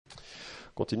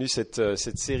continue cette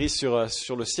série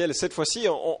sur le ciel. Cette fois-ci,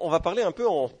 on va parler un peu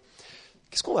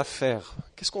qu'est-ce qu'on va faire,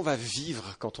 qu'est-ce qu'on va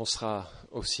vivre quand on sera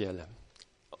au ciel.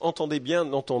 Entendez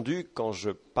bien entendu, quand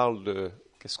je parle de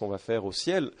qu'est-ce qu'on va faire au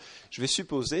ciel, je vais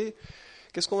supposer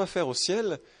qu'est-ce qu'on va faire au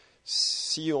ciel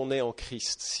si on est en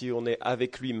Christ, si on est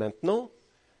avec lui maintenant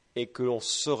et que l'on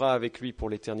sera avec lui pour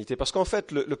l'éternité. Parce qu'en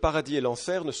fait, le paradis et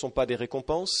l'enfer ne sont pas des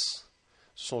récompenses,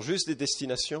 ce sont juste des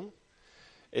destinations.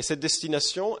 Et cette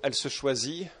destination, elle se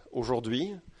choisit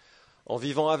aujourd'hui en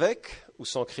vivant avec ou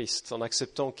sans Christ, en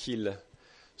acceptant qu'il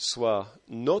soit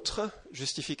notre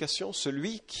justification,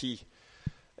 celui qui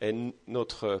est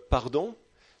notre pardon,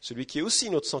 celui qui est aussi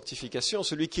notre sanctification,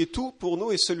 celui qui est tout pour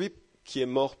nous et celui qui est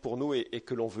mort pour nous et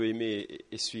que l'on veut aimer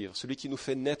et suivre, celui qui nous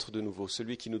fait naître de nouveau,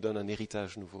 celui qui nous donne un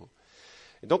héritage nouveau.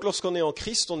 Et donc lorsqu'on est en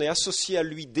Christ, on est associé à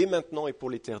lui dès maintenant et pour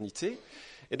l'éternité.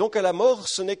 Et donc à la mort,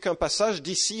 ce n'est qu'un passage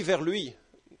d'ici vers lui.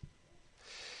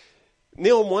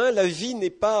 Néanmoins, la vie n'est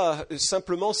pas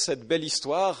simplement cette belle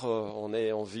histoire,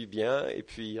 on vit bien et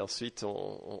puis ensuite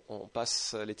on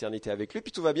passe l'éternité avec lui,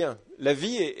 puis tout va bien. La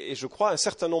vie, et je crois un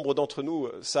certain nombre d'entre nous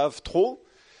savent trop,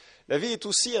 la vie est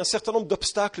aussi un certain nombre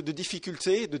d'obstacles, de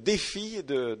difficultés, de défis,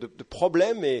 de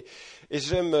problèmes. Et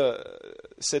j'aime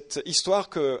cette histoire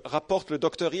que rapporte le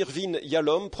docteur Irvin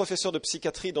Yalom, professeur de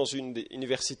psychiatrie dans une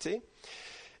université.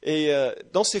 Et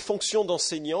dans ses fonctions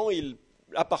d'enseignant, il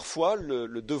a parfois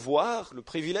le devoir, le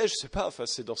privilège, je ne sais pas, enfin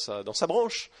c'est dans sa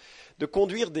branche, de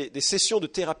conduire des sessions de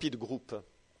thérapie de groupe.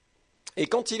 Et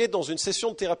quand il est dans une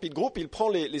session de thérapie de groupe, il prend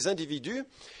les individus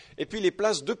et puis les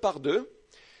place deux par deux.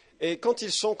 Et quand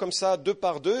ils sont comme ça, deux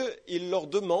par deux, il leur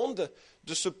demande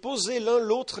de se poser l'un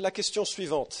l'autre la question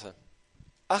suivante,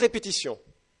 à répétition,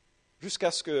 jusqu'à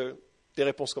ce que des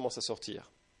réponses commencent à sortir.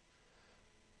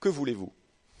 Que voulez-vous ?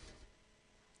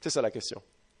 C'est ça la question.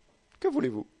 Que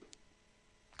voulez-vous ?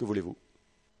 Que voulez-vous ?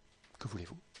 Que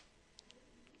voulez-vous ?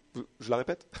 Je la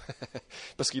répète ?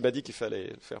 Parce qu'il m'a dit qu'il fallait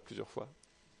le faire plusieurs fois.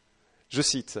 Je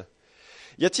cite,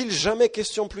 « Y a-t-il jamais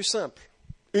question plus simple ?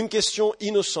 Une question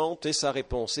innocente et sa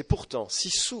réponse. Et pourtant, si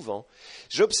souvent,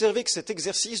 j'ai observé que cet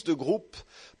exercice de groupe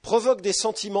provoque des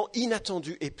sentiments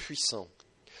inattendus et puissants.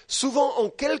 Souvent, en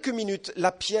quelques minutes,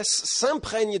 la pièce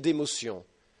s'imprègne d'émotions.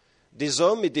 Des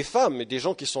hommes et des femmes, et des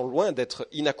gens qui sont loin d'être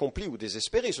inaccomplis ou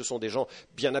désespérés, ce sont des gens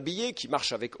bien habillés, qui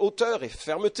marchent avec hauteur et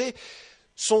fermeté,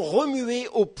 sont remués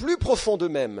au plus profond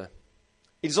d'eux-mêmes.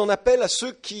 Ils en appellent à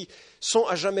ceux qui sont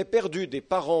à jamais perdus, des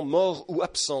parents morts ou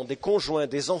absents, des conjoints,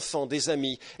 des enfants, des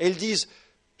amis, et ils disent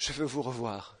 « Je veux vous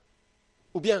revoir »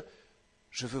 ou bien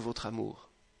 « Je veux votre amour »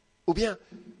 ou bien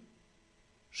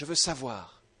 « Je veux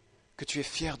savoir que tu es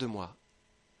fier de moi »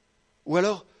 ou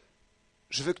alors «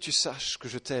 Je veux que tu saches que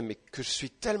je t'aime et que je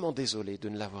suis tellement désolé de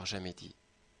ne l'avoir jamais dit »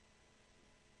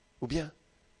 ou bien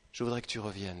 « Je voudrais que tu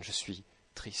reviennes, je suis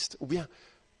triste » ou bien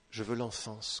 « Je veux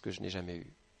l'enfance que je n'ai jamais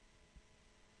eue ».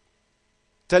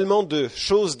 Tellement de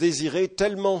choses désirées,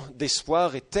 tellement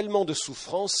d'espoir et tellement de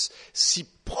souffrances si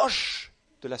proches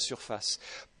de la surface,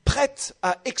 prêtes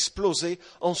à exploser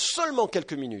en seulement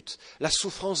quelques minutes. La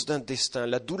souffrance d'un destin,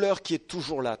 la douleur qui est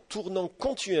toujours là, tournant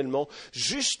continuellement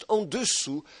juste en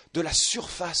dessous de la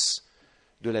surface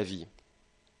de la vie.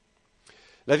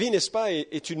 La vie, n'est-ce pas,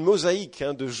 est une mosaïque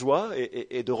de joie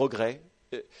et de regrets,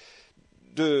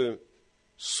 de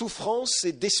souffrance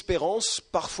et d'espérance,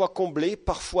 parfois comblées,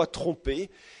 parfois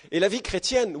trompées. Et la vie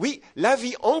chrétienne, oui, la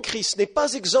vie en Christ n'est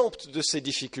pas exempte de ces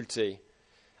difficultés,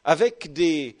 avec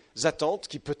des attentes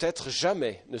qui peut-être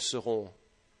jamais ne seront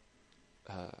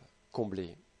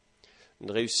comblées.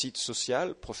 Une réussite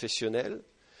sociale, professionnelle,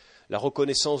 la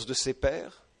reconnaissance de ses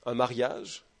pairs, un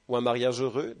mariage ou un mariage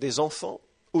heureux, des enfants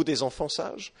ou des enfants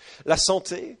sages, la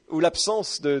santé ou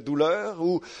l'absence de douleur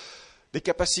ou des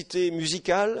capacités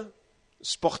musicales,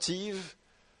 sportive,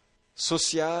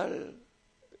 sociale,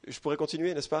 je pourrais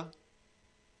continuer, n'est-ce pas ?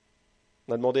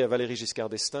 On a demandé à Valéry Giscard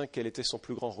d'Estaing quel était son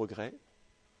plus grand regret.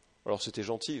 Alors c'était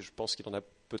gentil, je pense qu'il en a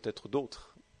peut-être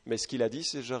d'autres. Mais ce qu'il a dit,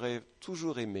 c'est « j'aurais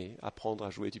toujours aimé apprendre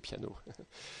à jouer du piano ».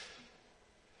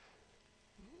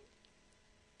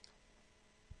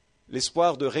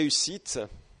 L'espoir de réussite,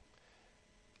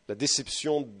 la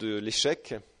déception de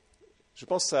l'échec, je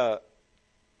pense à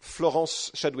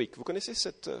Florence Chadwick. Vous connaissez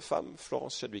cette femme,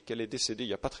 Florence Chadwick? Elle est décédée il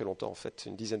n'y a pas très longtemps, en fait,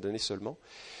 une dizaine d'années seulement.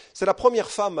 C'est la première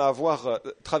femme à avoir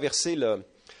traversé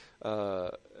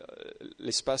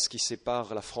l'espace qui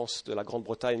sépare la France de la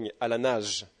Grande-Bretagne à la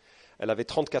nage. Elle avait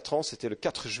 34 ans, c'était le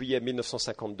 4 juillet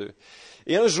 1952.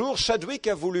 Et un jour, Chadwick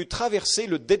a voulu traverser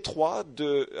le détroit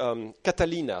de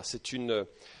Catalina. C'est un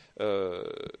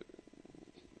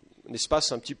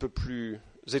espace un petit peu plus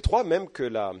étroit même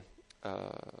que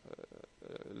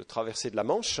le traversée de la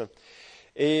Manche.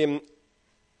 Et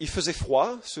il faisait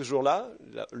froid ce jour-là,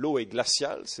 l'eau est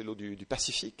glaciale, c'est l'eau du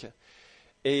Pacifique,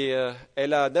 et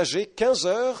elle a nagé 15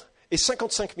 heures et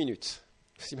 55 minutes.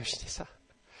 Vous imaginez ça?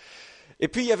 Et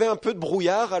puis il y avait un peu de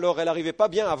brouillard, alors elle n'arrivait pas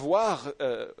bien à voir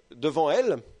devant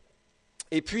elle,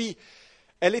 et puis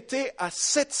elle était à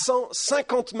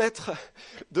 750 mètres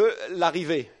de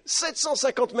l'arrivée.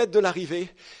 750 mètres de l'arrivée.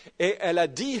 Et elle a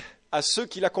dit à ceux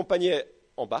qui l'accompagnaient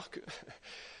en barque,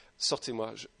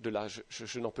 sortez-moi de là,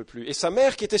 je n'en peux plus. Et sa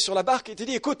mère qui était sur la barque était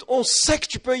dit, écoute, on sait que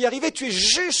tu peux y arriver, tu es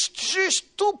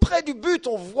juste tout près du but,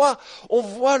 on voit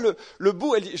le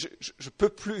bout. Elle dit, je peux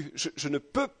plus, je ne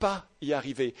peux pas y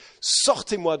arriver,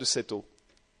 sortez-moi de cette eau.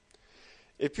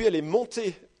 Et puis elle est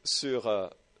montée sur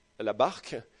la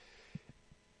barque,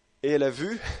 et elle a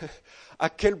vu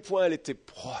à quel point elle était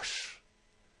proche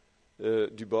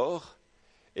du bord.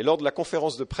 Et lors de la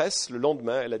conférence de presse, le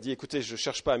lendemain, elle a dit, écoutez, je ne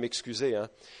cherche pas à m'excuser,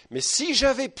 mais si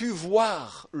j'avais pu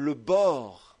voir le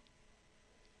bord,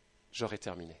 j'aurais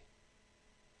terminé.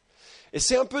 Et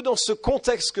c'est un peu dans ce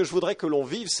contexte que je voudrais que l'on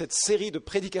vive cette série de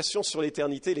prédications sur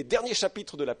l'éternité, les derniers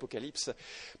chapitres de l'Apocalypse,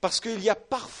 parce qu'il y a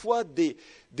parfois des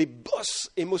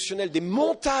bosses émotionnelles, des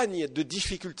montagnes de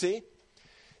difficultés,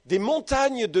 des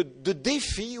montagnes de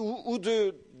défis ou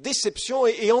de déceptions,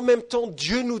 et en même temps,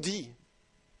 Dieu nous dit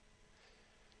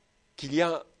qu'il y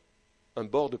a un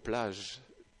bord de plage,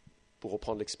 pour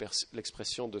reprendre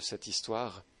l'expression de cette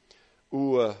histoire,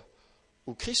 où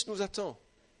Christ nous attend,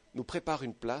 nous prépare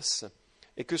une place,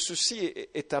 et que ceci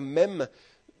est à même,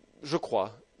 je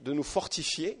crois, de nous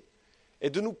fortifier et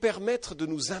de nous permettre de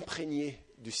nous imprégner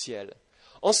du ciel.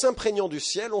 En s'imprégnant du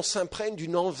ciel, on s'imprègne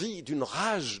d'une envie, d'une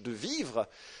rage de vivre,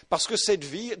 parce que cette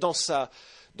vie, dans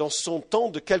son temps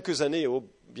de quelques années,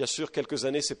 bien sûr quelques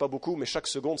années c'est pas beaucoup, mais chaque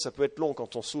seconde ça peut être long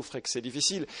quand on souffre et que c'est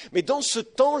difficile, mais dans ce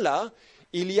temps-là,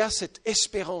 il y a cette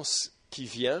espérance qui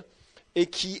vient et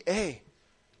qui est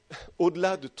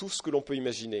au-delà de tout ce que l'on peut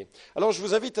imaginer. Alors je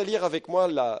vous invite à lire avec moi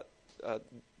la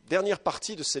dernière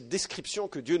partie de cette description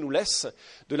que Dieu nous laisse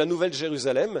de la nouvelle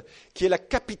Jérusalem, qui est la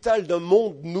capitale d'un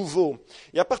monde nouveau.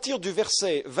 Et à partir du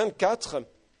verset 24,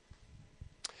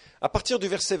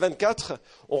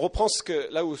 on reprend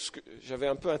là où j'avais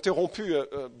un peu interrompu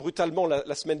brutalement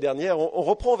la semaine dernière, on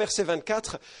reprend au verset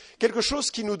 24 quelque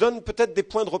chose qui nous donne peut-être des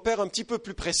points de repère un petit peu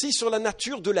plus précis sur la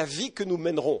nature de la vie que nous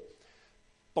mènerons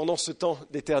pendant ce temps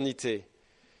d'éternité.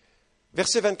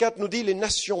 Verset 24 nous dit « Les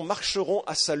nations marcheront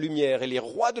à sa lumière et les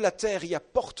rois de la terre y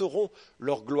apporteront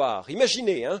leur gloire. »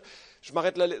 Imaginez, je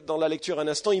m'arrête dans la lecture un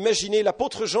instant, imaginez,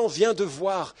 l'apôtre Jean vient de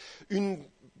voir une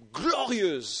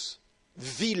glorieuse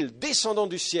ville descendant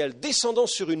du ciel, descendant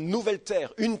sur une nouvelle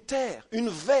terre, une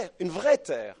vraie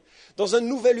terre, dans un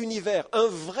nouvel univers, un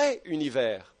vrai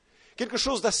univers, quelque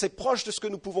chose d'assez proche de ce que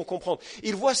nous pouvons comprendre.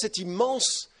 Il voit cette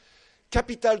immense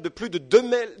capitale de plus de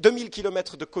 2000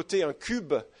 kilomètres de côté, un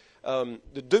cube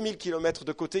de 2000 kilomètres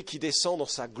de côté qui descend dans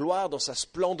sa gloire, dans sa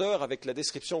splendeur, avec la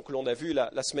description que l'on a vue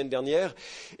la semaine dernière.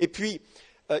 Et puis,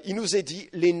 il nous est dit,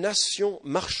 les nations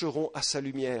marcheront à sa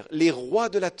lumière, les rois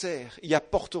de la terre y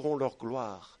apporteront leur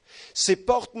gloire. Ses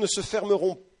portes ne se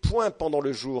fermeront point pendant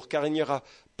le jour, car il n'y aura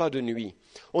pas de nuit.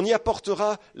 On y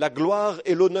apportera la gloire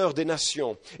et l'honneur des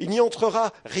nations. Il n'y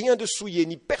entrera rien de souillé,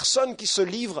 ni personne qui se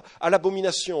livre à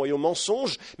l'abomination et au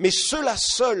mensonge, mais ceux-là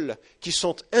seuls qui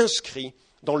sont inscrits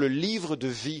dans le livre de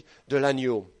vie de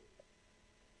l'agneau.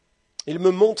 Il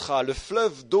me montra le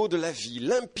fleuve d'eau de la vie,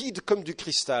 limpide comme du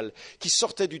cristal, qui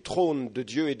sortait du trône de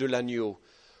Dieu et de l'agneau.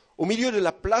 Au milieu de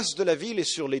la place de la ville et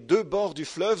sur les deux bords du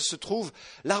fleuve se trouve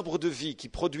l'arbre de vie qui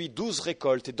produit 12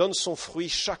 récoltes et donne son fruit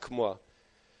chaque mois.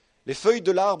 Les feuilles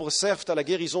de l'arbre servent à la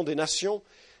guérison des nations.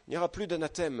 Il n'y aura plus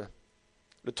d'anathème.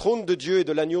 Le trône de Dieu et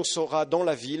de l'agneau sera dans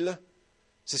la ville.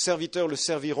 Ses serviteurs le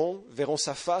serviront, verront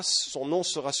sa face, son nom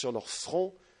sera sur leur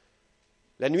front.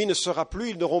 La nuit ne sera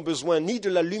plus, ils n'auront besoin ni de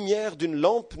la lumière d'une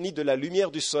lampe, ni de la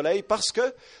lumière du soleil, parce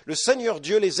que le Seigneur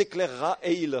Dieu les éclairera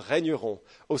et ils régneront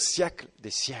au siècle des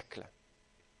siècles.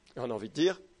 Et on a envie de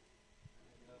dire,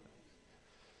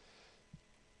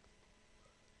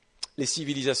 les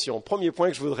civilisations. Premier point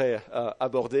que je voudrais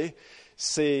aborder,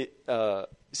 c'est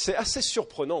assez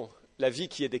surprenant, la vie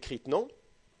qui est décrite, non?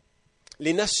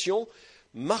 Les nations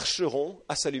marcheront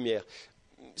à sa lumière.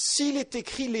 S'il est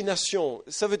écrit les nations,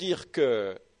 ça veut dire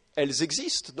qu'elles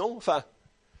existent, non? Enfin,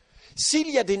 s'il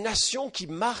y a des nations qui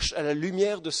marchent à la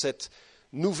lumière de cette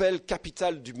nouvelle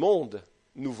capitale du monde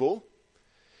nouveau,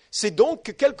 c'est donc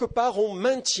que quelque part on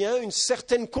maintient une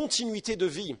certaine continuité de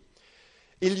vie.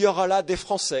 Il y aura là des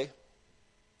Français,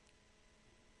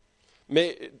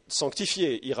 mais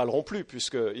sanctifiés, ils râleront plus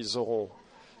puisqu'ils auront,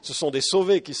 ce sont des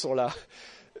sauvés qui sont là.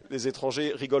 Les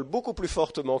étrangers rigolent beaucoup plus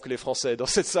fortement que les Français dans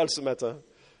cette salle ce matin.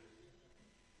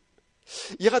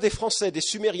 Il y aura des Français, des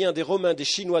Sumériens, des Romains, des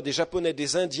Chinois, des Japonais,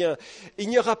 des Indiens. Il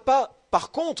n'y aura pas,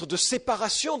 par contre, de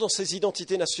séparation dans ces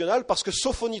identités nationales, parce que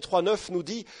Sophonie 3.9 nous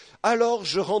dit « Alors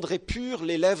je rendrai pures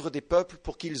les lèvres des peuples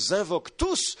pour qu'ils invoquent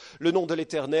tous le nom de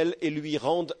l'Éternel et lui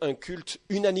rendent un culte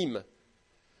unanime. »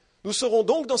 Nous serons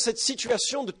donc dans cette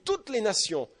situation de toutes les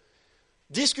nations.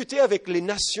 Discuter avec les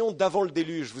nations d'avant le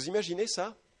déluge, vous imaginez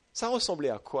ça? Ça ressemblait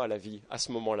à quoi la vie à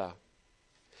ce moment-là?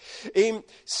 Et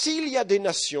s'il y a des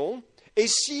nations, et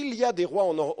s'il y a des rois,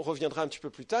 on en reviendra un petit peu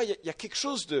plus tard, il y a quelque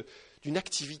chose d'une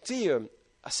activité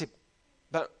assez,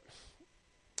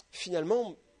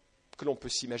 finalement, que l'on peut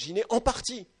s'imaginer en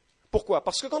partie. Pourquoi?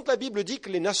 Parce que quand la Bible dit que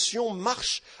les nations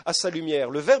marchent à sa lumière,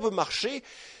 le verbe marcher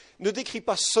ne décrit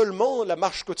pas seulement la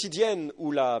marche quotidienne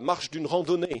ou la marche d'une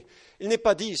randonnée. Il n'est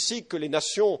pas dit ici que les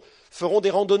nations feront des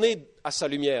randonnées à sa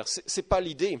lumière. Ce n'est pas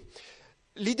l'idée.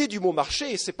 L'idée du mot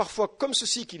marcher, c'est parfois comme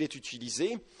ceci qu'il est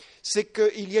utilisé, c'est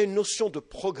qu'il y a une notion de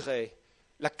progrès,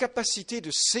 la capacité de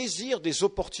saisir des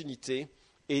opportunités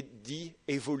et d'y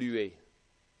évoluer.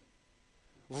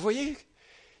 Vous voyez,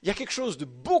 il y a quelque chose de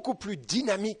beaucoup plus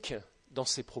dynamique dans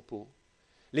ces propos.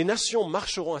 Les nations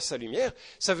marcheront à sa lumière,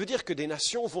 ça veut dire que des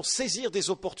nations vont saisir des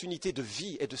opportunités de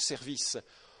vie et de service.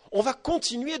 On va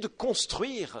continuer de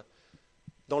construire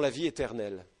dans la vie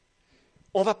éternelle.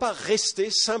 On ne va pas rester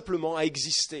simplement à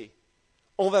exister.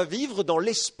 On va vivre dans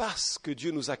l'espace que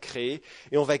Dieu nous a créé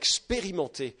et on va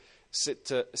expérimenter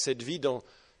cette vie dans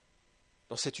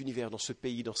cet univers, dans ce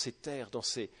pays, dans ces terres, dans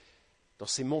ces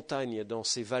montagnes, dans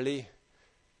ces vallées.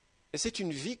 Et c'est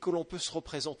une vie que l'on peut se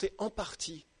représenter en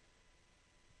partie.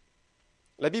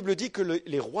 La Bible dit que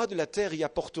les rois de la terre y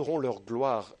apporteront leur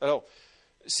gloire. Alors,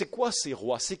 c'est quoi ces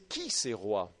rois? C'est qui ces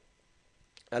rois?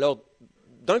 Alors,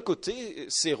 d'un côté,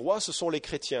 ces rois, ce sont les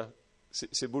chrétiens.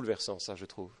 C'est bouleversant, ça, je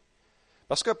trouve.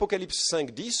 Parce qu'Apocalypse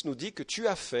 5.10 nous dit que tu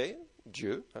as fait,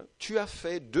 Dieu, tu as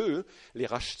fait d'eux, les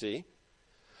rachetés,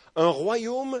 un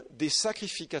royaume des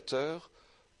sacrificateurs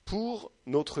pour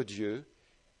notre Dieu,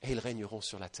 et ils régneront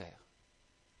sur la terre.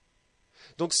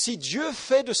 Donc si Dieu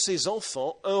fait de ses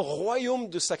enfants un royaume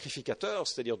de sacrificateurs,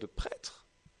 c'est-à-dire de prêtres,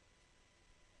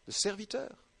 de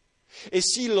serviteurs, et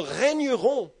s'ils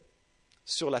régneront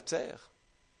sur la terre,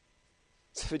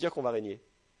 ça veut dire qu'on va régner.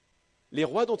 Les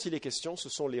rois dont il est question, ce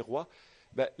sont les rois,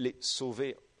 les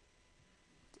sauvés.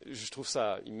 Je trouve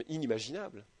ça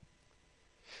inimaginable.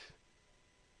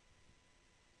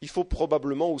 Il faut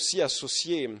probablement aussi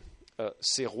associer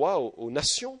ces rois aux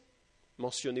nations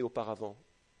mentionnées auparavant.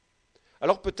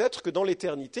 Alors peut-être que dans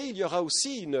l'éternité, il y aura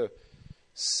aussi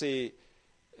ces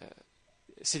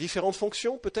différentes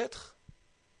fonctions, peut-être.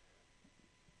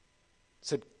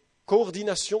 Cette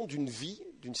coordination d'une vie,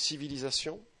 d'une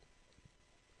civilisation.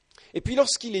 Et puis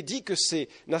lorsqu'il est dit que ces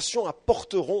nations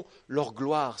apporteront leur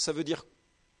gloire, ça veut dire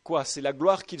quoi? C'est la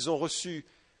gloire qu'ils ont reçue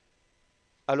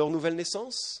à leur nouvelle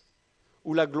naissance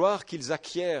ou la gloire qu'ils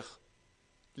acquièrent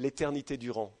l'éternité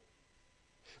durant?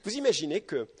 Vous imaginez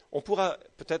qu'on pourra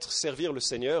peut-être servir le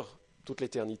Seigneur toute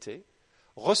l'éternité,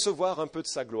 recevoir un peu de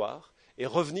sa gloire et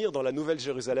revenir dans la nouvelle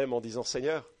Jérusalem en disant «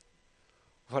 Seigneur,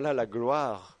 voilà la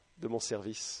gloire de mon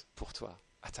service pour toi,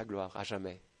 à ta gloire, à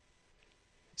jamais. »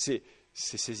 C'est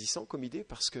saisissant comme idée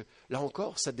parce que, là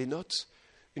encore, ça dénote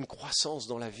une croissance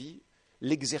dans la vie,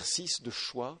 l'exercice de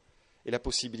choix et la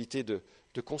possibilité de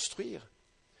construire.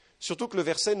 Surtout que le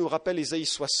verset nous rappelle Ésaïe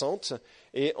 60,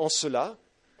 et en cela,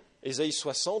 Ésaïe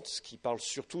 60, qui parle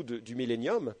surtout du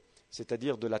millénium,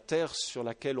 c'est-à-dire de la terre sur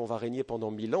laquelle on va régner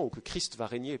pendant 1000 ans, ou que Christ va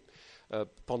régner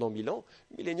pendant 1000 ans,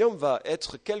 le millénium va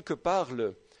être quelque part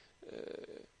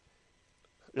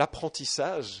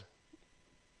l'apprentissage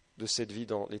de cette vie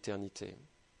dans l'éternité.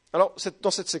 Alors,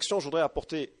 dans cette section, je voudrais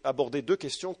aborder deux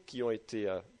questions qui ont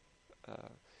été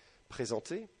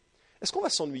présentées. Est-ce qu'on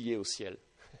va s'ennuyer au ciel?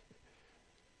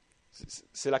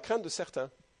 C'est la crainte de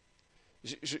certains.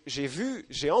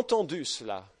 J'ai entendu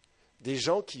cela, des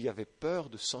gens qui avaient peur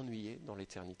de s'ennuyer dans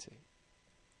l'éternité.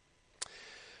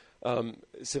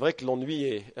 C'est vrai que l'ennui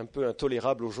est un peu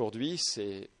intolérable aujourd'hui,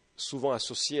 c'est souvent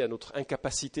associé à notre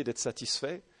incapacité d'être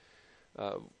satisfait.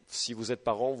 Si vous êtes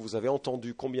parent, vous avez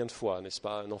entendu combien de fois, n'est-ce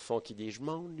pas, un enfant qui dit « je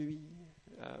m'ennuie »,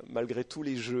 malgré tous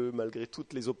les jeux, malgré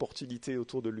toutes les opportunités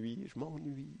autour de lui, « je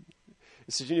m'ennuie ».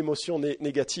 C'est une émotion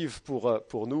négative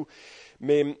pour nous,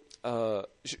 mais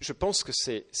je pense que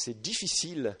c'est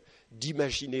difficile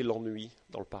d'imaginer l'ennui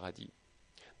dans le paradis.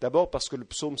 D'abord parce que le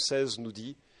psaume 16 nous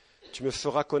dit « Tu me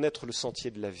feras connaître le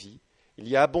sentier de la vie. Il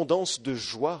y a abondance de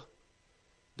joie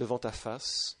devant ta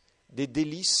face, des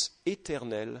délices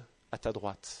éternelles à ta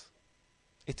droite. »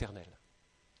 Éternel.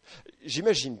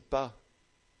 J'imagine pas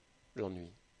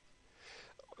l'ennui.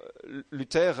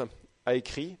 Luther a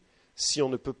écrit « Si on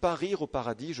ne peut pas rire au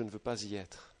paradis, je ne veux pas y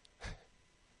être.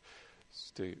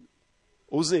 C'était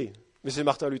osé, mais c'est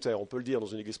Martin Luther, on peut le dire dans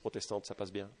une église protestante, ça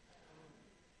passe bien.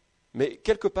 Mais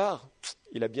quelque part,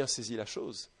 il a bien saisi la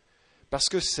chose, parce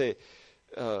que c'est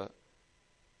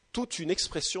toute une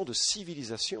expression de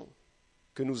civilisation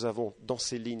que nous avons dans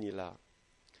ces lignes-là.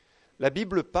 La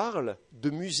Bible parle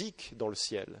de musique dans le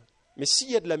ciel, mais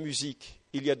s'il y a de la musique,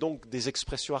 il y a donc des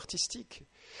expressions artistiques.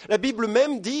 La Bible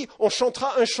même dit, on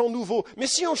chantera un chant nouveau, mais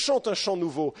si on chante un chant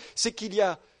nouveau, c'est qu'il y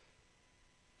a,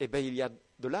 il y a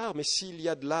de l'art, mais s'il y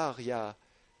a de l'art, il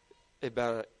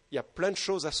y a plein de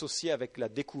choses associées avec la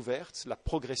découverte, la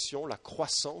progression, la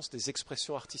croissance des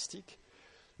expressions artistiques,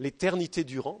 l'éternité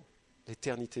durant.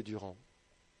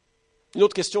 Une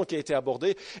autre question qui a été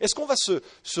abordée, est-ce qu'on va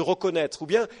se reconnaître ou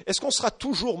bien est-ce qu'on sera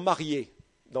toujours marié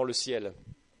dans le ciel?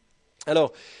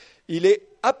 Alors, il est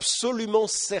absolument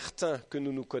certain que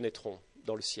nous nous connaîtrons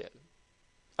dans le ciel.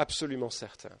 Absolument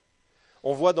certain.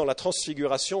 On voit dans la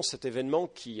transfiguration cet événement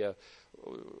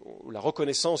la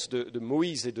reconnaissance de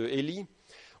Moïse et de Élie.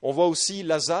 On voit aussi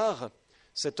Lazare,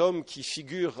 cet homme qui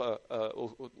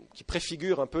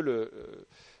préfigure un peu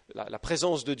la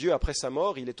présence de Dieu après sa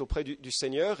mort. Il est auprès du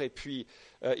Seigneur. Et puis,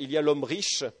 il y a l'homme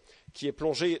riche qui est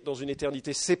plongé dans une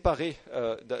éternité séparée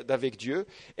d'avec Dieu.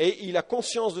 Et il a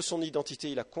conscience de son identité,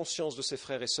 il a conscience de ses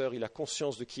frères et sœurs, il a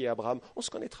conscience de qui est Abraham. On se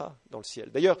connaîtra dans le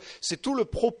ciel. D'ailleurs, c'est tout le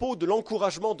propos de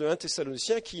l'encouragement de 1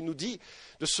 Thessaloniciens qui nous dit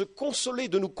de se consoler,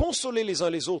 de nous consoler les uns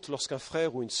les autres lorsqu'un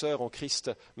frère ou une sœur en Christ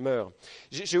meurt.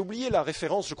 J'ai oublié la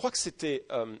référence, je crois que c'était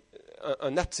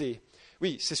un athée.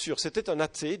 Oui, c'est sûr, c'était un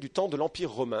athée du temps de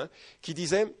l'Empire romain qui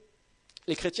disait «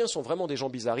 les chrétiens sont vraiment des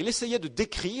gens bizarres ». Il essayait de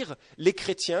décrire les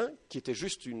chrétiens, qui étaient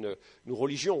juste une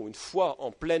religion ou une foi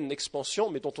en pleine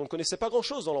expansion, mais dont on ne connaissait pas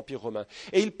grand-chose dans l'Empire romain.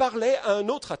 Et il parlait à un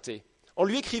autre athée, en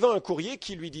lui écrivant un courrier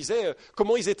qui lui disait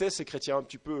comment ils étaient ces chrétiens,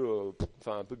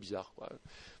 un peu bizarres, quoi.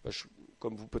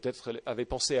 Comme vous peut-être avez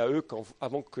pensé à eux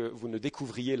avant que vous ne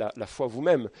découvriez la foi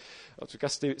vous-même. En tout cas,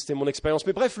 c'était mon expérience.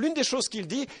 Mais bref, l'une des choses qu'il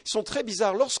dit sont très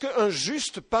bizarres. Lorsque un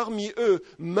juste parmi eux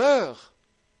meurt,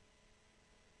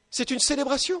 c'est une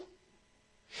célébration.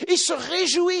 Ils se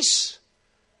réjouissent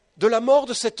de la mort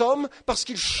de cet homme parce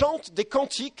qu'ils chantent des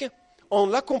cantiques en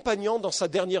l'accompagnant dans sa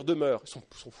dernière demeure. Ils sont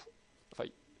fous. Enfin,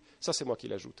 ça, c'est moi qui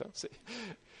l'ajoute.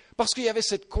 Parce qu'il y avait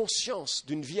cette conscience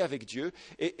d'une vie avec Dieu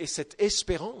et cette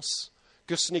espérance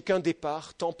que ce n'est qu'un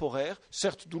départ temporaire,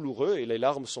 certes douloureux, et les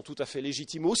larmes sont tout à fait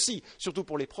légitimes aussi, surtout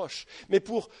pour les proches. Mais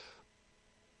pour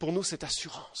nous, cette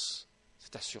assurance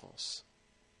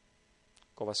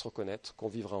qu'on va se reconnaître, qu'on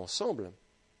vivra ensemble.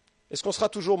 Est-ce qu'on sera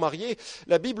toujours mariés?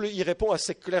 La Bible y répond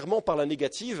assez clairement par la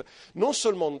négative. Non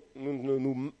seulement nous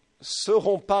ne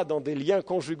serons pas dans des liens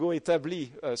conjugaux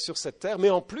établis sur cette terre,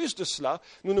 mais en plus de cela,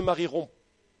 nous ne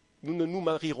nous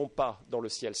marierons pas dans le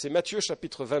ciel. C'est Matthieu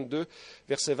chapitre 22,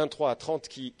 versets 23 à 30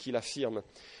 qui l'affirme.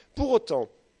 Pour autant,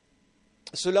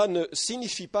 cela ne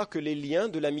signifie pas que les liens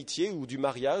de l'amitié ou du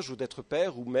mariage ou d'être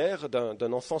père ou mère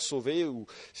d'un enfant sauvé ou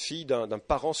fille d'un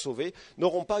parent sauvé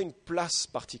n'auront pas une place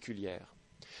particulière.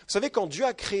 Vous savez, quand Dieu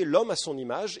a créé l'homme à son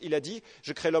image, il a dit «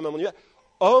 Je crée l'homme à mon image ».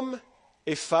 Hommes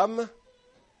et femmes,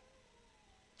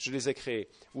 je les ai créés,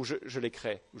 ou je les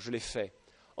crée, ou je les fais.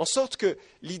 En sorte que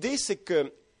l'idée, c'est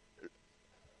que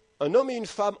un homme et une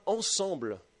femme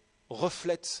ensemble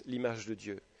reflètent l'image de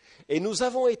Dieu. Et nous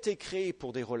avons été créés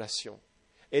pour des relations.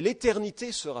 Et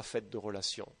l'éternité sera faite de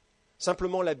relations.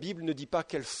 Simplement, la Bible ne dit pas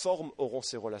quelle forme auront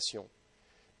ces relations.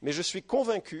 Mais je suis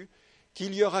convaincu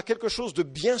qu'il y aura quelque chose de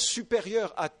bien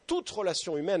supérieur à toute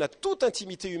relation humaine, à toute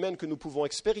intimité humaine que nous pouvons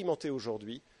expérimenter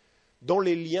aujourd'hui, dans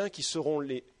les liens qui seront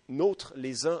les nôtres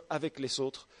les uns avec les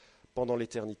autres pendant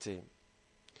l'éternité.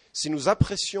 Si nous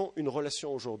apprécions une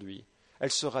relation aujourd'hui,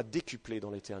 elle sera décuplée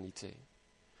dans l'éternité.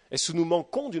 Et si nous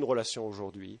manquons d'une relation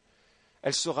aujourd'hui,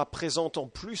 elle sera présente en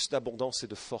plus d'abondance et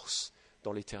de force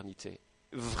dans l'éternité.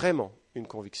 Vraiment une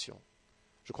conviction.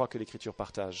 Je crois que l'Écriture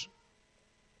partage.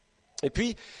 Et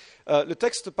puis, le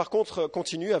texte, par contre,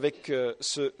 continue avec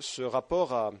ce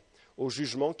rapport au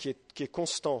jugement qui est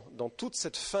constant dans toute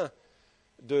cette fin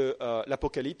de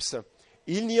l'Apocalypse.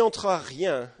 Il n'y entrera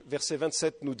rien, verset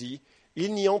 27 nous dit,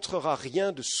 il n'y entrera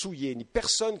rien de souillé, ni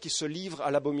personne qui se livre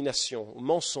à l'abomination, au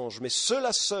mensonge, mais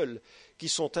ceux-là seuls qui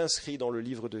sont inscrits dans le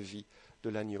livre de vie de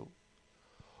l'agneau.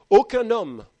 Aucun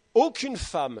homme, aucune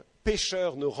femme,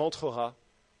 pécheur ne rentrera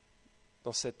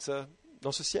dans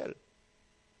ce ciel.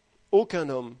 Aucun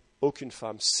homme, aucune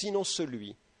femme, sinon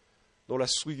celui dont la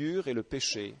souillure et le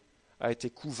péché a été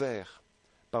couvert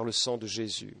par le sang de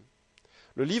Jésus.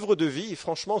 Le livre de vie,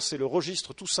 franchement, c'est le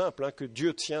registre tout simple que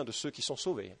Dieu tient de ceux qui sont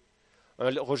sauvés.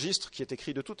 Un registre qui est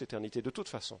écrit de toute éternité, de toute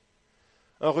façon.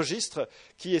 un registre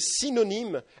qui est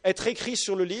synonyme. Être écrit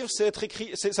sur le livre,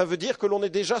 ça veut dire que l'on est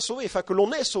déjà sauvé, enfin que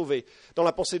l'on est sauvé. Dans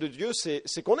la pensée de Dieu,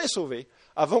 c'est qu'on est sauvé.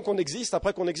 Avant qu'on existe,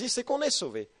 après qu'on existe, c'est qu'on est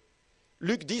sauvé.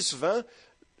 Luc 10, 20,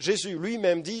 Jésus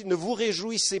lui-même dit « Ne vous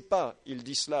réjouissez pas », il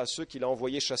dit cela à ceux qu'il a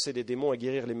envoyés chasser des démons et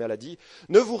guérir les maladies, «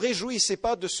 Ne vous réjouissez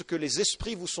pas de ce que les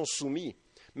esprits vous sont soumis,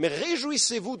 mais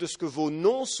réjouissez-vous de ce que vos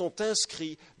noms sont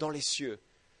inscrits dans les cieux. »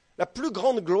 La plus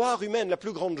grande gloire humaine, la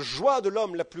plus grande joie de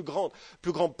l'homme, le plus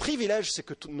grand privilège, c'est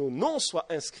que nos noms soient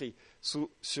inscrits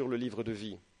sur le livre de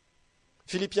vie.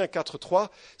 Philippiens 4,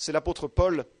 3, c'est l'apôtre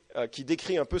Paul qui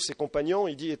décrit un peu ses compagnons.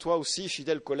 Il dit « Et toi aussi,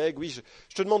 fidèle collègue, oui,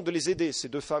 je te demande de les aider, ces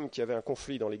 2 femmes qui avaient un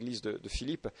conflit dans l'église de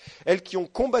Philippe, elles qui ont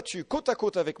combattu côte à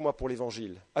côte avec moi pour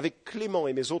l'évangile, avec Clément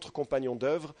et mes autres compagnons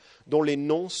d'œuvre, dont les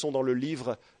noms sont dans le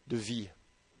livre de vie. »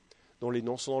 Dont les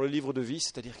noms sont dans le livre de vie,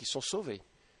 c'est-à-dire qu'ils sont sauvés,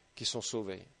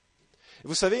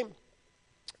 Vous savez,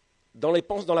 dans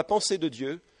la pensée de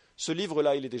Dieu, ce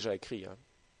livre-là, il est déjà écrit.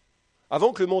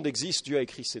 Avant que le monde existe, Dieu a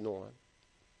écrit ses noms.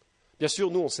 Bien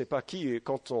sûr, nous, on ne sait pas qui, et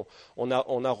quand on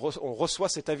reçoit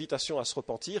cette invitation à se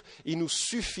repentir, il nous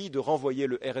suffit de renvoyer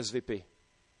le RSVP.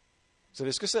 Vous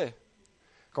savez ce que c'est?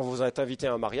 Quand vous êtes invité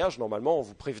à un mariage, normalement, on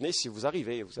vous prévenez si vous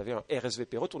arrivez. Vous avez un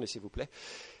RSVP. Retournez, s'il vous plaît.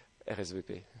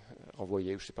 RSVP,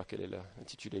 renvoyé, je ne sais pas quel est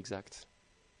l'intitulé exact.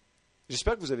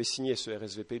 J'espère que vous avez signé ce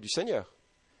RSVP du Seigneur,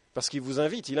 parce qu'il vous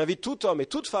invite. Il invite tout homme et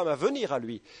toute femme à venir à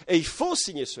lui. Et il faut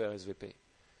signer ce RSVP.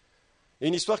 Et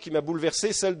une histoire qui m'a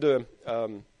bouleversé, celle de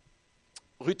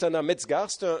Ruth-Anna Metzgar,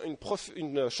 c'est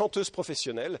une chanteuse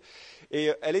professionnelle,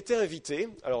 et elle était invitée,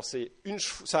 alors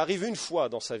ça arrive une fois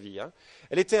dans sa vie,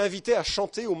 elle était invitée à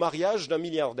chanter au mariage d'un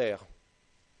milliardaire.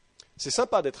 C'est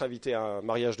sympa d'être invité à un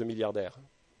mariage de milliardaire,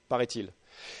 paraît-il.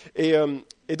 Et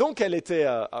donc elle était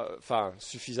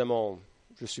suffisamment,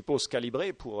 je suppose,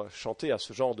 calibrée pour chanter à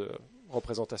ce genre de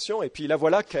représentation. Et puis la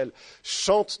voilà qu'elle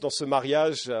chante dans ce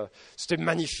mariage, c'était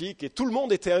magnifique, et tout le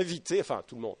monde était invité, enfin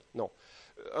tout le monde, non.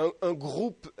 Un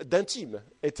groupe d'intimes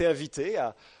était invité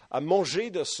à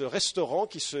manger de ce restaurant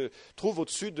qui se trouve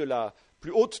au-dessus de la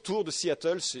plus haute tour de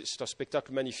Seattle. C'est un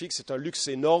spectacle magnifique, c'est un luxe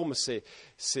énorme, c'est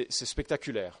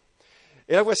spectaculaire.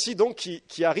 Et la voici donc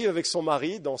qui arrive avec son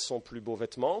mari dans son plus beau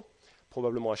vêtement,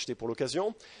 probablement acheté pour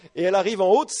l'occasion, et elle arrive en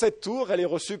haut de cette tour, elle est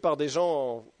reçue par des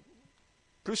gens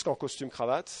plus qu'en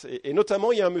costume-cravate, et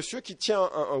notamment il y a un monsieur qui tient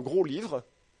un gros livre.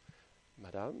 «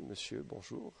 Madame, monsieur,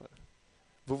 bonjour,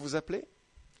 vous vous appelez ?»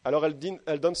 Alors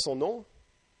elle donne son nom,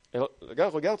 et le gars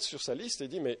regarde sur sa liste et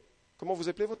dit « Mais comment vous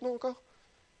appelez votre nom encore ?»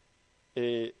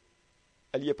 Et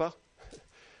elle n'y est pas.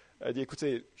 Elle dit «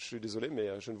 Écoutez, je suis désolé,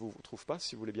 mais je ne vous trouve pas,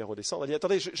 si vous voulez bien redescendre. » Elle dit «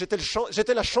 Attendez,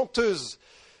 j'étais la chanteuse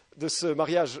de ce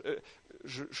mariage.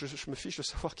 Je me fiche de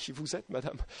savoir qui vous êtes,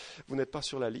 madame. Vous n'êtes pas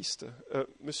sur la liste.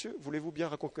 Monsieur, voulez-vous bien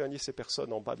raccompagner ces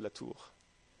personnes en bas de la tour ?»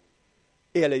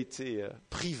 Et elle a été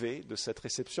privée de cette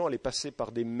réception. Elle est passée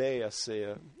par des mets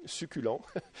assez succulents.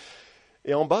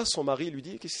 Et en bas, son mari lui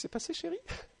dit « Qu'est-ce qui s'est passé, chérie ?»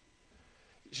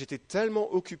 J'étais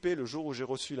tellement occupé le jour où j'ai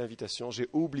reçu l'invitation, j'ai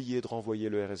oublié de renvoyer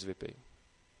le RSVP.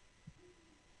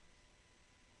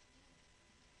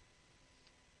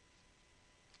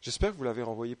 J'espère que vous l'avez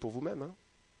renvoyé pour vous-même.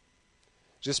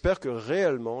 J'espère que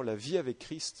réellement, la vie avec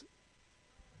Christ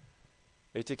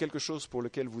a été quelque chose pour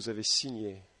lequel vous avez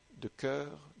signé de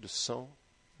cœur, de sang,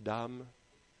 d'âme,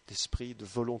 d'esprit, de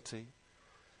volonté,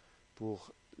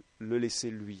 pour le laisser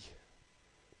lui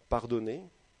pardonner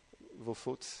vos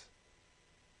fautes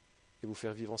et vous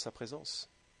faire vivre en sa présence.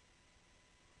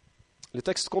 Le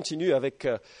texte continue avec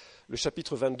le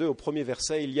chapitre 22, au premier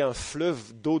verset, il y a un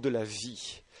fleuve d'eau de la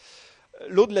vie.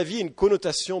 L'eau de la vie a une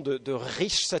connotation de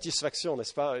riche satisfaction,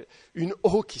 n'est-ce pas? Une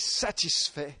eau qui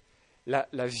satisfait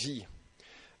la vie.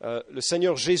 Le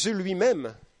Seigneur Jésus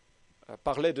lui-même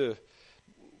parlait de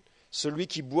celui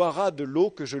qui boira de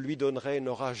l'eau que je lui donnerai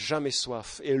n'aura jamais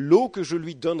soif. Et l'eau que je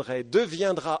lui donnerai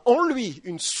deviendra en lui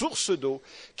une source d'eau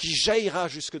qui jaillira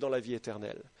jusque dans la vie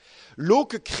éternelle. L'eau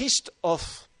que Christ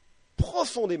offre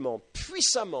profondément,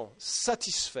 puissamment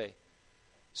satisfait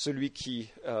celui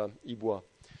qui y boit.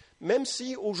 Même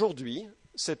si aujourd'hui,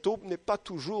 cette eau n'est pas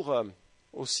toujours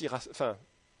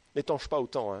n'étanche pas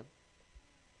autant.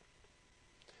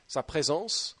 Sa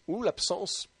présence ou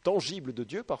l'absence tangible de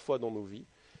Dieu parfois dans nos vies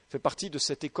fait partie de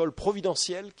cette école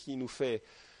providentielle qui nous fait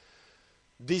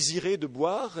désirer de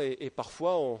boire et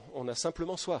parfois on a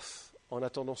simplement soif en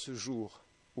attendant ce jour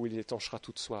où il étanchera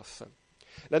toute soif.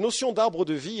 La notion d'arbre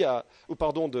de vie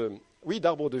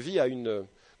d'arbre de vie a une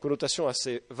connotation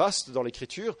assez vaste dans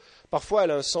l'Écriture. Parfois,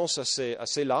 elle a un sens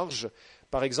assez large.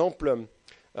 Par exemple,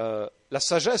 la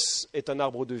sagesse est un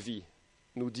arbre de vie,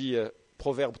 nous dit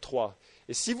Proverbe 3.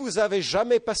 Et si vous avez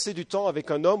jamais passé du temps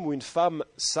avec un homme ou une femme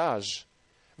sage,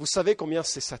 vous savez combien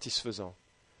c'est satisfaisant.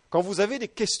 Quand vous avez des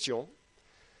questions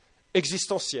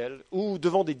existentielles ou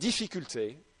devant des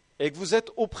difficultés et que vous êtes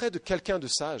auprès de quelqu'un de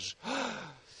sage,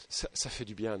 ça fait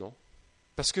du bien, non?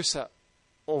 Parce que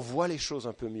on voit les choses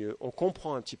un peu mieux, on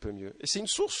comprend un petit peu mieux. Et c'est une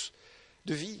source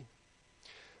de vie.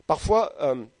 Parfois,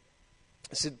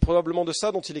 c'est probablement de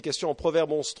ça dont il est question en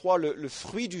Proverbe 11.3, le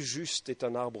fruit du juste est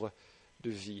un arbre de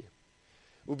vie.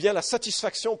 Ou bien la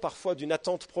satisfaction parfois d'une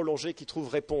attente prolongée qui trouve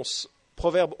réponse.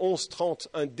 Proverbe 11.30,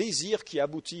 un désir qui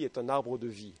aboutit est un arbre de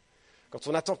vie. Quand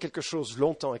on attend quelque chose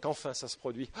longtemps et qu'enfin ça se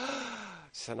produit,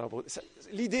 c'est un arbre.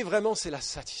 L'idée vraiment, c'est la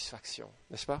satisfaction,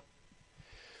 n'est-ce pas?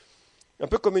 Un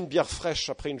peu comme une bière fraîche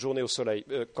après une journée au soleil,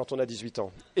 quand on a 18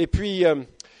 ans. Et puis,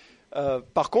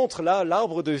 par contre, là,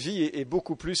 l'arbre de vie est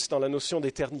beaucoup plus dans la notion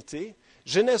d'éternité.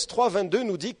 Genèse 3.22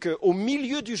 nous dit qu'au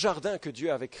milieu du jardin que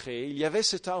Dieu avait créé, il y avait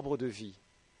cet arbre de vie.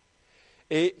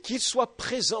 Et qu'il soit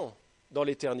présent dans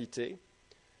l'éternité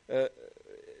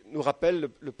nous rappelle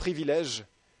le privilège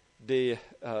des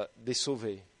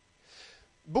sauvés.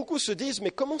 Beaucoup se disent,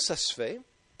 mais comment ça se fait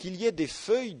qu'il y ait des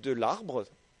feuilles de l'arbre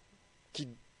qui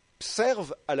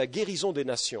servent à la guérison des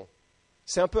nations?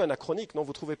 C'est un peu anachronique, non, vous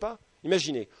ne trouvez pas?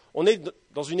 Imaginez, on est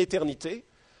dans une éternité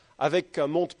avec un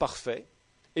monde parfait,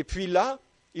 et puis là,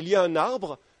 il y a un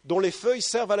arbre dont les feuilles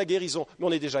servent à la guérison. Mais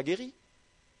on est déjà guéri,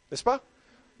 n'est-ce pas?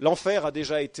 L'enfer a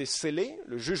déjà été scellé,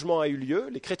 le jugement a eu lieu,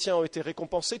 les chrétiens ont été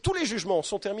récompensés, tous les jugements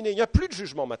sont terminés, il n'y a plus de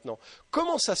jugement maintenant.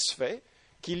 Comment ça se fait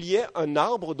qu'il y ait un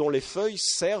arbre dont les feuilles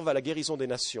servent à la guérison des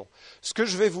nations? Ce que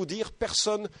je vais vous dire,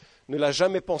 personne ne l'a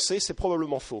jamais pensé, c'est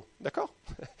probablement faux, d'accord?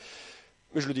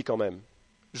 Mais je le dis quand même.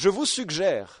 Je vous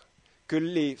suggère que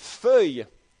les feuilles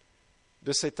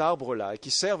de cet arbre-là,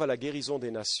 qui servent à la guérison des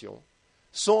nations,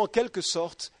 sont en quelque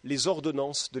sorte les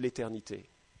ordonnances de l'éternité.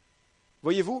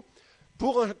 Voyez-vous,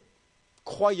 pour un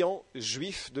croyant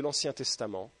juif de l'Ancien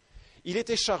Testament, il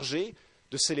était chargé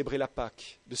de célébrer la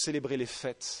Pâque, de célébrer les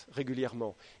fêtes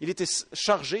régulièrement. Il était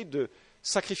chargé de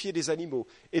sacrifier des animaux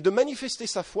et de manifester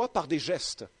sa foi par des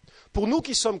gestes. Pour nous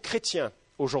qui sommes chrétiens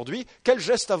aujourd'hui, quels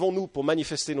gestes avons-nous pour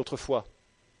manifester notre foi?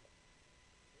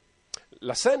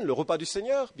 La scène, le repas du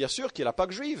Seigneur, bien sûr, qui est la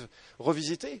Pâque juive,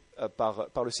 revisitée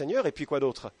par le Seigneur, et puis quoi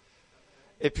d'autre?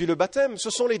 Et puis le baptême. Ce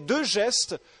sont les deux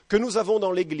gestes que nous avons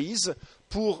dans l'Église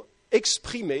pour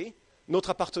exprimer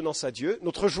notre appartenance à Dieu,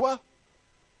 notre joie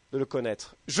de le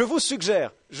connaître. Je vous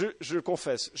suggère, je le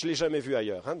confesse, je ne l'ai jamais vu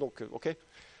ailleurs, hein, donc ok,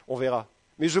 on verra.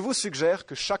 Mais je vous suggère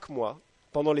que chaque mois,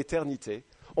 pendant l'éternité,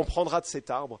 on prendra de cet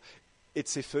arbre et de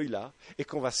ces feuilles-là, et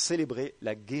qu'on va célébrer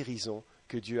la guérison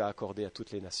que Dieu a accordée à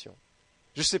toutes les nations.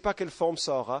 Je ne sais pas quelle forme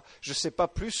ça aura, je ne sais pas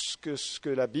plus que ce que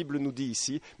la Bible nous dit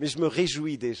ici, mais je me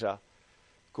réjouis déjà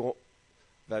qu'on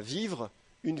va vivre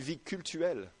une vie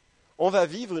cultuelle. On va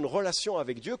vivre une relation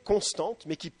avec Dieu constante,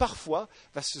 mais qui parfois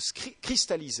va se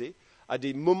cristalliser à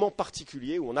des moments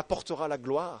particuliers où on apportera la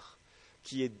gloire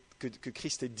que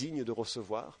Christ est digne de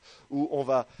recevoir, où on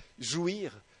va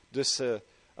jouir de ce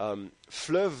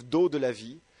fleuve d'eau de la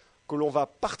vie, que l'on va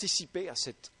participer à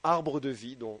cet arbre de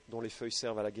vie dont les feuilles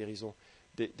servent à la guérison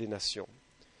des nations.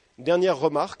 Une dernière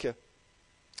remarque,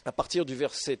 à partir du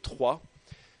verset 3,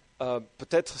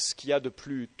 peut-être ce qu'il y a de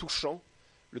plus touchant,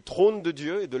 le trône de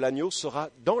Dieu et de l'agneau sera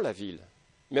dans la ville.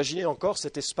 Imaginez encore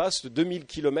cet espace de 2000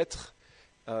 km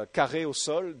carrés au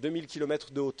sol, 2000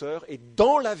 km de hauteur, et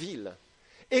dans la ville,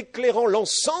 éclairant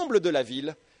l'ensemble de la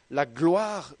ville, la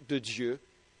gloire de Dieu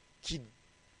qui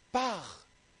part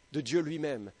de Dieu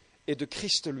lui-même et de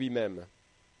Christ lui-même.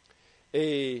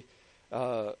 Et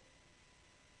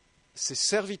ses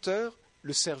serviteurs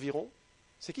le serviront.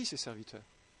 C'est qui ces serviteurs?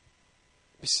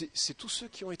 Mais c'est tous ceux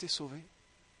qui ont été sauvés.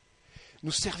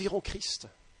 Nous servirons Christ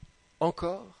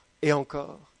encore et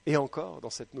encore et encore dans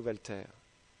cette nouvelle terre.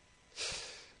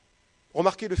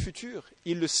 Remarquez le futur,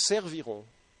 ils le serviront.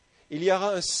 Il y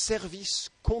aura un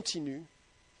service continu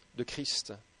de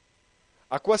Christ.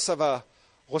 À quoi ça va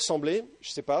ressembler? Je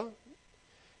ne sais pas.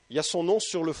 Il y a son nom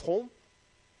sur le front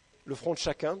de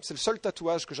chacun. C'est le seul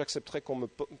tatouage que j'accepterai qu'on me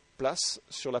place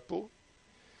sur la peau.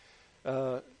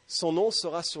 Son nom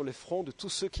sera sur les fronts de tous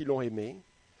ceux qui l'ont aimé.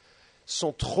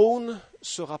 Son trône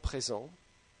sera présent.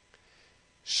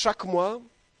 Chaque mois,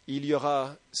 il y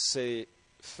aura ces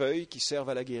feuilles qui servent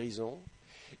à la guérison.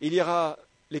 Il y aura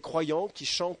les croyants qui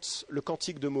chantent le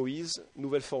cantique de Moïse,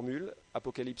 nouvelle formule,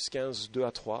 Apocalypse 15, 2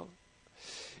 à 3.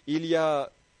 Il y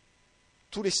a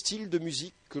tous les styles de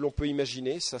musique que l'on peut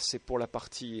imaginer, ça c'est pour la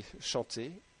partie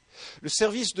chantée. Le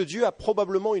service de Dieu a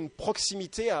probablement une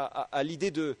proximité à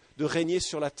l'idée de régner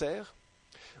sur la terre.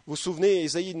 Vous vous souvenez,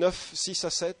 Ésaïe 9, 6 à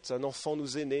 7, un enfant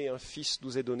nous est né, un fils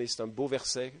nous est donné. C'est un beau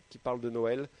verset qui parle de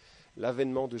Noël,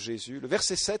 l'avènement de Jésus. Le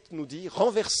verset 7 nous dit,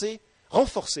 renversez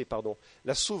renforcer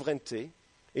la souveraineté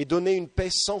et donner une paix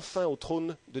sans fin au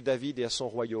trône de David et à son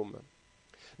royaume.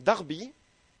 Darby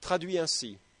traduit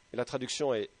ainsi, et la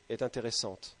traduction est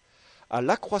intéressante, à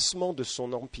l'accroissement de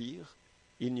son empire,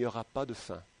 il n'y aura pas de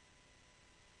fin.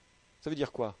 Ça veut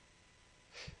dire quoi?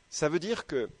 Ça veut dire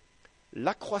que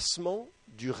l'accroissement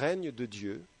du règne de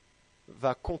Dieu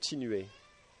va continuer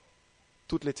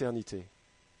toute l'éternité.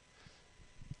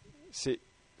 C'est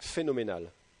phénoménal.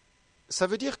 Ça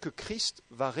veut dire que Christ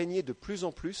va régner de plus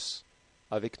en plus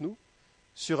avec nous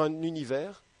sur un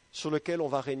univers sur lequel on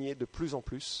va régner de plus en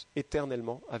plus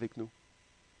éternellement avec nous.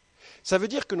 Ça veut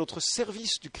dire que notre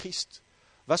service du Christ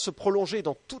va se prolonger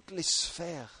dans toutes les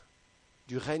sphères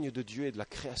du règne de Dieu et de la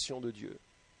création de Dieu.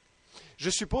 Je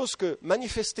suppose que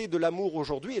manifester de l'amour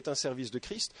aujourd'hui est un service de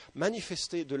Christ,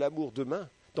 manifester de l'amour demain,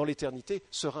 dans l'éternité,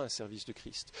 sera un service de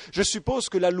Christ. Je suppose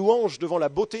que la louange devant la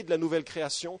beauté de la nouvelle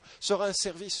création sera un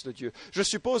service de Dieu. Je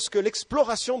suppose que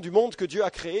l'exploration du monde que Dieu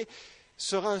a créé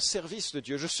sera un service de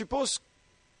Dieu. Je suppose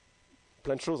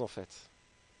plein de choses en fait.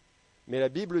 Mais la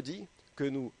Bible dit que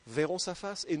nous verrons sa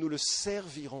face et nous le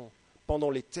servirons pendant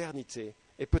l'éternité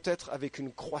et peut-être avec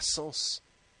une croissance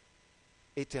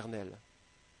éternelle.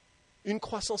 Une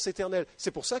croissance éternelle.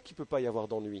 C'est pour ça qu'il ne peut pas y avoir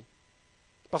d'ennui.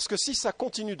 Parce que si ça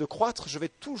continue de croître, je vais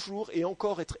toujours et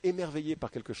encore être émerveillé par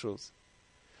quelque chose.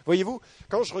 Voyez-vous,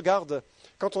 quand je regarde,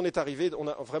 quand on est arrivé, on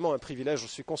a vraiment un privilège, je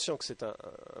suis conscient que c'est un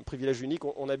privilège unique,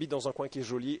 on habite dans un coin qui est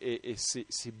joli et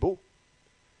c'est beau.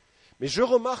 Mais je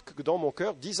remarque que dans mon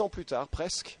cœur, 10 ans plus tard,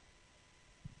 presque,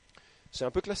 c'est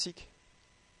un peu classique.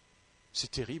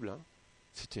 C'est terrible, hein?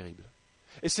 C'est terrible.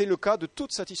 Et c'est le cas de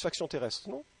toute satisfaction terrestre,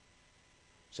 non?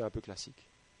 C'est un peu classique.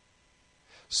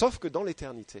 Sauf que dans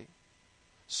l'éternité,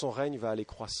 son règne va aller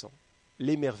croissant.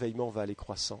 L'émerveillement va aller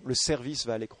croissant, le service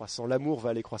va aller croissant, l'amour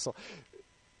va aller croissant.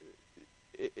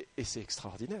 Et c'est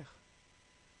extraordinaire.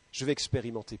 Je vais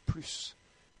expérimenter plus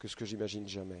que ce que j'imagine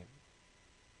jamais.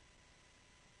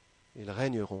 Ils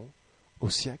régneront au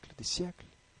siècle des siècles.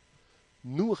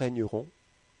 Nous régnerons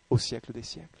au siècle des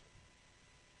siècles.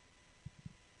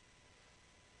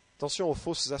 Attention aux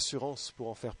fausses assurances pour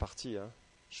en faire partie.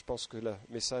 Je pense que le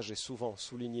message est souvent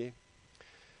souligné.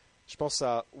 Je pense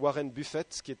à Warren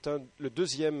Buffett, qui est le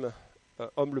deuxième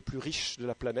homme le plus riche de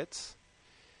la planète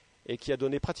et qui a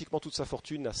donné pratiquement toute sa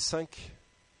fortune à 5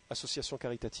 associations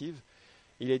caritatives.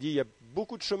 Il a dit, il y a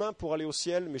beaucoup de chemins pour aller au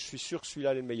ciel, mais je suis sûr que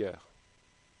celui-là est le meilleur.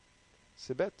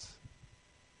 C'est bête,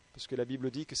 parce que la Bible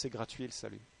dit que c'est gratuit le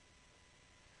salut.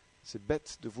 C'est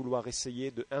bête de vouloir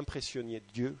essayer d'impressionner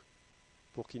Dieu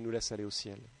pour qu'il nous laisse aller au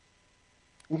ciel.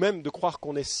 Ou même de croire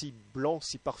qu'on est si blanc,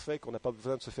 si parfait, qu'on n'a pas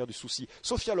besoin de se faire du souci.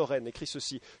 Sophia Loren écrit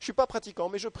ceci. Je ne suis pas pratiquant,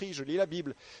 mais je prie, je lis la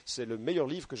Bible. C'est le meilleur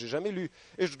livre que j'ai jamais lu.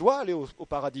 Et je dois aller au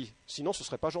paradis, sinon ce ne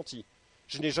serait pas gentil.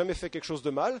 Je n'ai jamais fait quelque chose de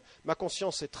mal, ma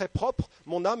conscience est très propre,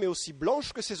 mon âme est aussi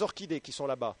blanche que ces orchidées qui sont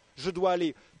là-bas. Je dois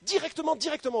aller directement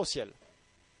au ciel.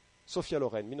 Sophia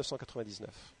Loren, 1999.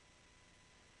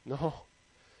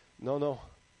 Non,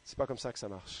 c'est pas comme ça que ça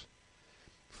marche.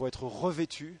 Il faut être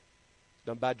revêtu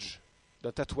d'un badge,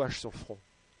 d'un tatouage sur le front.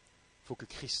 Il faut que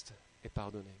Christ ait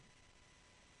pardonné.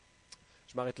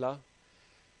 Je m'arrête là.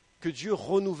 Que Dieu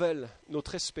renouvelle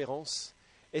notre espérance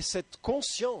et cette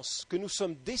conscience que nous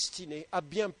sommes destinés à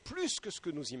bien plus que ce que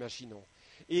nous imaginons.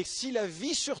 Et si la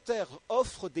vie sur terre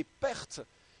offre des pertes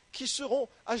qui seront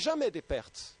à jamais des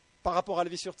pertes par rapport à la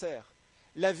vie sur terre,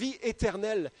 la vie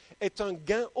éternelle est un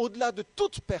gain au-delà de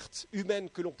toute perte humaine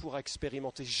que l'on pourra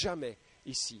expérimenter jamais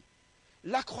ici.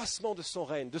 L'accroissement de son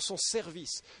règne, de son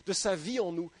service, de sa vie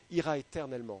en nous ira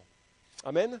éternellement.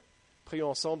 Amen. Prions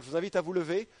ensemble. Je vous invite à vous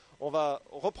lever. On va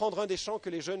reprendre un des chants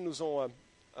que les jeunes nous ont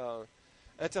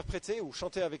interprétés ou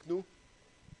chantés avec nous.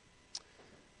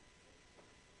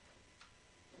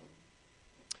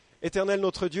 Éternel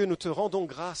notre Dieu, nous te rendons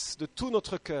grâce de tout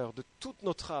notre cœur, de toute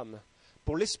notre âme,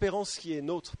 pour l'espérance qui est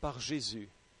nôtre par Jésus.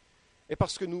 Et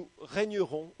parce que nous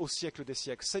régnerons au siècle des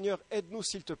siècles. Seigneur, aide-nous,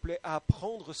 s'il te plaît, à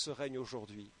apprendre ce règne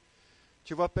aujourd'hui.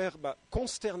 Tu vois, Père, ma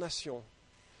consternation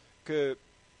que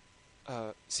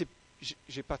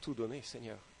j'ai pas tout donné,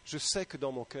 Seigneur. Je sais que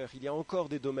dans mon cœur, il y a encore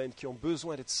des domaines qui ont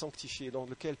besoin d'être sanctifiés, dans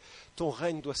lesquels ton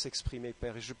règne doit s'exprimer,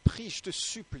 Père. Et je prie, je te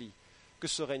supplie que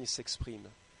ce règne s'exprime.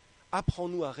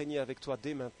 Apprends-nous à régner avec toi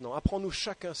dès maintenant. Apprends-nous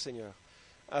chacun, Seigneur,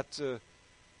 à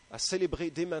célébrer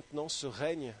dès maintenant ce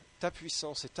règne, ta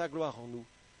puissance et ta gloire en nous,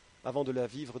 avant de la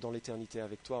vivre dans l'éternité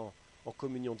avec toi, en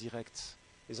communion directe,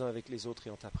 les uns avec les autres et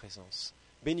en ta présence.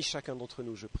 Bénis chacun d'entre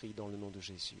nous, je prie, dans le nom de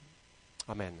Jésus.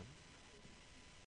 Amen.